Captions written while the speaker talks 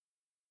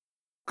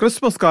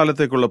Christmas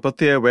കാലത്തേക്കുള്ള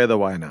പ്രത്യേക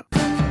വേദവായന.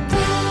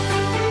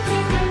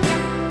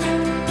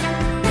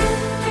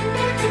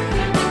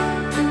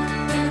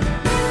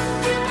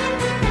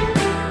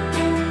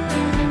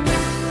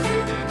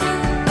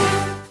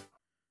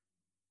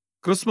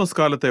 Christmas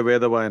കാലത്തെ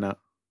വേദവായന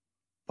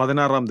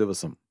 16-ാം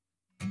ദിവസം.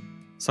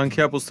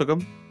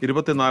 സംഖ്യാപുസ്തകം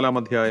 24-ാം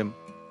അധ്യായം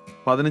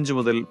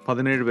 15 മുതൽ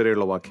 17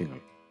 വരെയുള്ള വാക്യങ്ങൾ.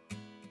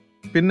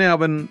 പിന്നെ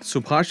അവൻ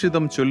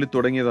സുഭാഷിതം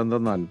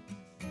ചൊല്ലിത്തുടങ്ങിയതെന്തെന്നാൽ,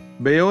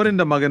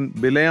 ബെയോരിന്റെ മകൻ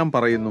ബിലയാം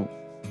പറയുന്നു,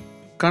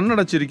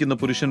 കണ്ണടച്ചിരിക്കുന്ന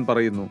പുരുഷൻ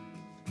പറയുന്നു,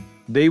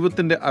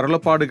 ദൈവത്തിന്റെ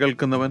അരുളപ്പാട്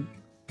കേൾക്കുന്നവൻ,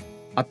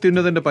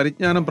 അത്യുന്നതന്റെ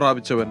പരിജ്ഞാനം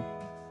പ്രാപിച്ചവൻ,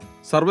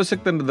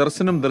 സർവശക്തന്റെ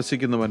ദർശനം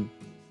ദർശിക്കുന്നവൻ,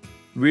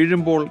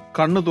 വീഴുമ്പോൾ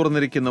കണ്ണു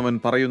തുറന്നിരിക്കുന്നവൻ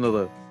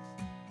പറയുന്നത്,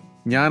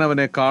 ഞാൻ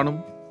അവനെ കാണും,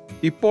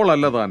 ഇപ്പോൾ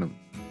അല്ലതാനും,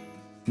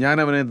 ഞാൻ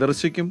അവനെ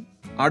ദർശിക്കും,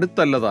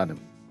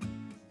 അടുത്തല്ലതാനും.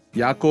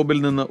 യാക്കോബിൽ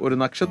നിന്ന് ഒരു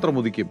നക്ഷത്രം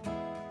ഉദിക്കും,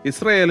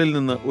 ഇസ്രായേലിൽ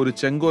നിന്ന് ഒരു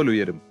ചെങ്കോൽ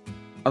ഉയരും.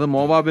 അത്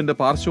മോവാബിന്റെ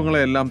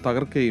പാർശ്വങ്ങളെയെല്ലാം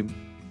തകർക്കുകയും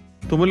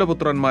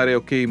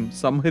തുമുലപുത്രന്മാരെയൊക്കെയും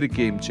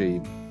സംഹരിക്കുകയും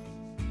ചെയ്യും.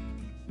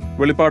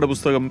 വെളിപ്പാട്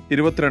പുസ്തകം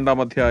 22-ാം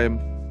അധ്യായം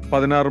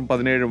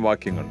 16-17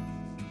 വാക്യങ്ങൾ.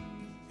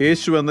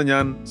 യേശു എന്ന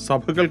ഞാൻ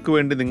സഭകൾക്ക്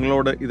വേണ്ടി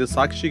നിങ്ങളോട് ഇത്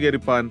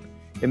സാക്ഷീകരിപ്പാൻ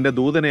എൻ്റെ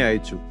ദൂതനെ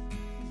അയച്ചു.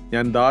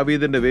 ഞാൻ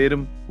ദാവീദിന്റെ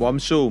വേരും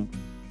വംശവും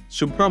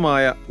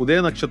ശുഭ്രമായ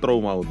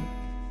ഉദയനക്ഷത്രവുമാകുന്നു.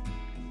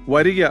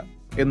 വരിക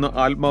എന്ന്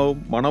ആത്മാവും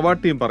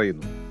മണവാട്ടിയും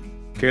പറയുന്നു.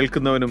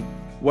 കേൾക്കുന്നവനും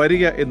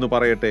വരിക എന്ന്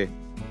പറയട്ടെ.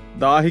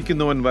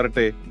 ദാഹിക്കുന്നവൻ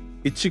വരട്ടെ,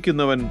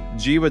 ഇച്ഛിക്കുന്നവൻ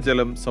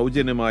ജീവജലം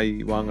സൗജന്യമായി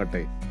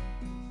വാങ്ങട്ടെ.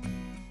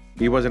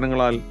 ഈ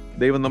വചനങ്ങളാൽ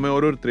ദൈവം നമ്മെ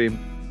ഓരോരുത്തരെയും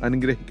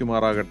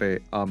അനുഗ്രഹിക്കുമാറാകട്ടെ.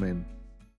 ആമേൻ.